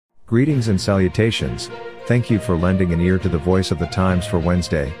Greetings and salutations. Thank you for lending an ear to the voice of the times for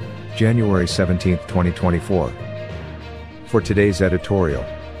Wednesday, January 17, 2024. For today's editorial,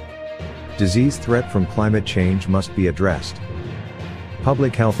 disease threat from climate change must be addressed.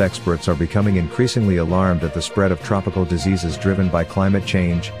 Public health experts are becoming increasingly alarmed at the spread of tropical diseases driven by climate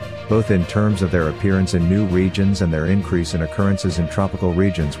change, both in terms of their appearance in new regions and their increase in occurrences in tropical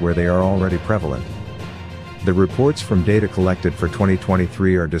regions where they are already prevalent. The reports from data collected for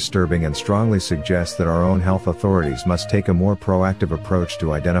 2023 are disturbing and strongly suggest that our own health authorities must take a more proactive approach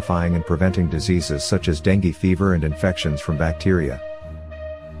to identifying and preventing diseases such as dengue fever and infections from bacteria.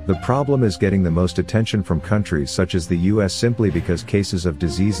 The problem is getting the most attention from countries such as the US simply because cases of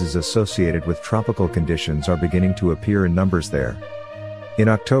diseases associated with tropical conditions are beginning to appear in numbers there. In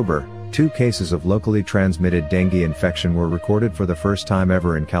October, 2 cases of locally transmitted dengue infection were recorded for the first time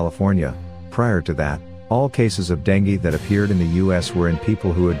ever in California. Prior to that, all cases of dengue that appeared in the US were in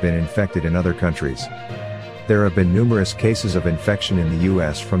people who had been infected in other countries. There have been numerous cases of infection in the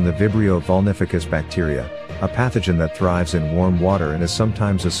US from the Vibrio vulnificus bacteria, a pathogen that thrives in warm water and is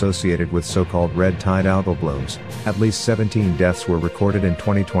sometimes associated with so-called red tide algal blooms. At least 17 deaths were recorded in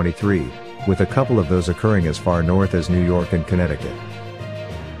 2023, with a couple of those occurring as far north as New York and Connecticut.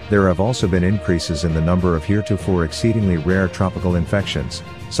 There have also been increases in the number of heretofore exceedingly rare tropical infections,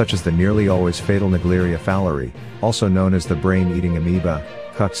 such as the nearly always fatal Naegleria fowleri, also known as the brain-eating amoeba,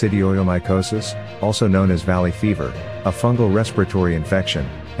 coccidioidomycosis, also known as valley fever, a fungal respiratory infection,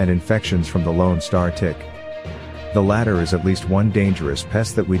 and infections from the Lone Star tick. The latter is at least one dangerous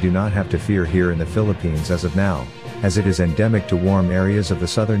pest that we do not have to fear here in the Philippines as of now, as it is endemic to warm areas of the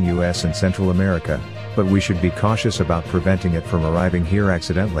southern US and Central America, but we should be cautious about preventing it from arriving here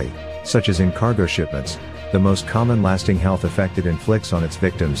accidentally, such as in cargo shipments. The most common lasting health effect it inflicts on its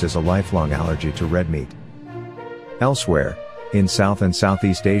victims is a lifelong allergy to red meat. Elsewhere, in South and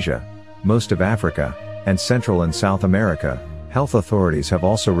Southeast Asia, most of Africa, and Central and South America, health authorities have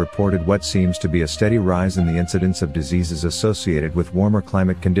also reported what seems to be a steady rise in the incidence of diseases associated with warmer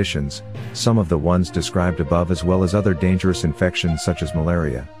climate conditions, some of the ones described above as well as other dangerous infections such as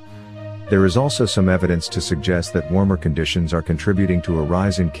malaria. There is also some evidence to suggest that warmer conditions are contributing to a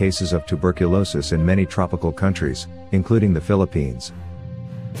rise in cases of tuberculosis in many tropical countries, including the Philippines.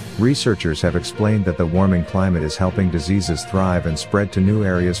 Researchers have explained that the warming climate is helping diseases thrive and spread to new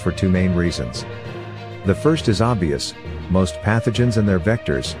areas for 2 main reasons. The first is obvious: most pathogens and their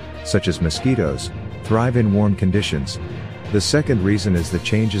vectors, such as mosquitoes, thrive in warm conditions. The second reason is the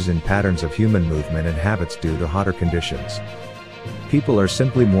changes in patterns of human movement and habits due to hotter conditions. People are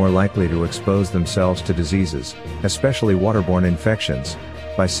simply more likely to expose themselves to diseases, especially waterborne infections,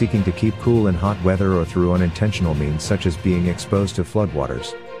 by seeking to keep cool in hot weather or through unintentional means such as being exposed to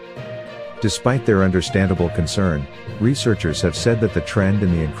floodwaters. Despite their understandable concern, researchers have said that the trend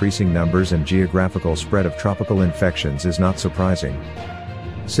in the increasing numbers and geographical spread of tropical infections is not surprising.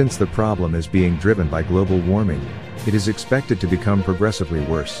 Since the problem is being driven by global warming, it is expected to become progressively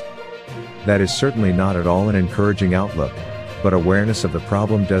worse. That is certainly not at all an encouraging outlook, but awareness of the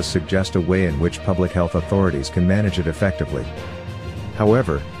problem does suggest a way in which public health authorities can manage it effectively.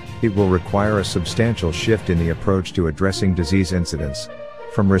 However, it will require a substantial shift in the approach to addressing disease incidents,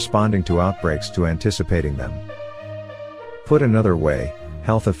 from responding to outbreaks to anticipating them. Put another way,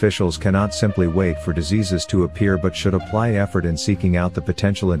 health officials cannot simply wait for diseases to appear but should apply effort in seeking out the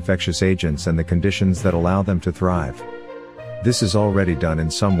potential infectious agents and the conditions that allow them to thrive. This is already done in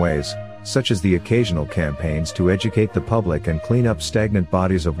some ways, such as the occasional campaigns to educate the public and clean up stagnant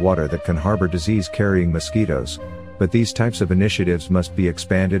bodies of water that can harbor disease-carrying mosquitoes, but these types of initiatives must be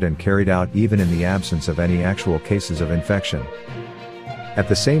expanded and carried out even in the absence of any actual cases of infection. At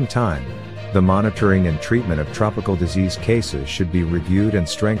the same time, the monitoring and treatment of tropical disease cases should be reviewed and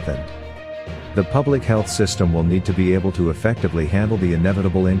strengthened. The public health system will need to be able to effectively handle the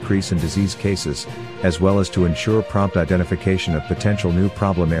inevitable increase in disease cases, as well as to ensure prompt identification of potential new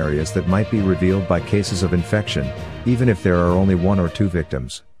problem areas that might be revealed by cases of infection, even if there are only 1 or 2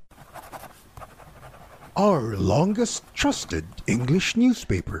 victims. Our longest trusted English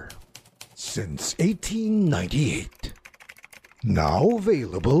newspaper since 1898. Now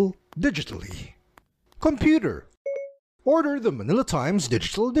available digitally. Computer, order the Manila Times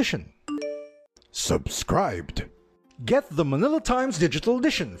Digital Edition. Subscribed. Get the Manila Times Digital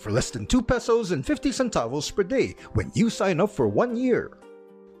Edition for less than 2 pesos and 50 centavos per day when you sign up for 1 year.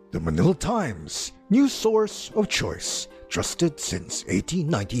 The Manila Times, news source of choice, trusted since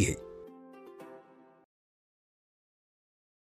 1898.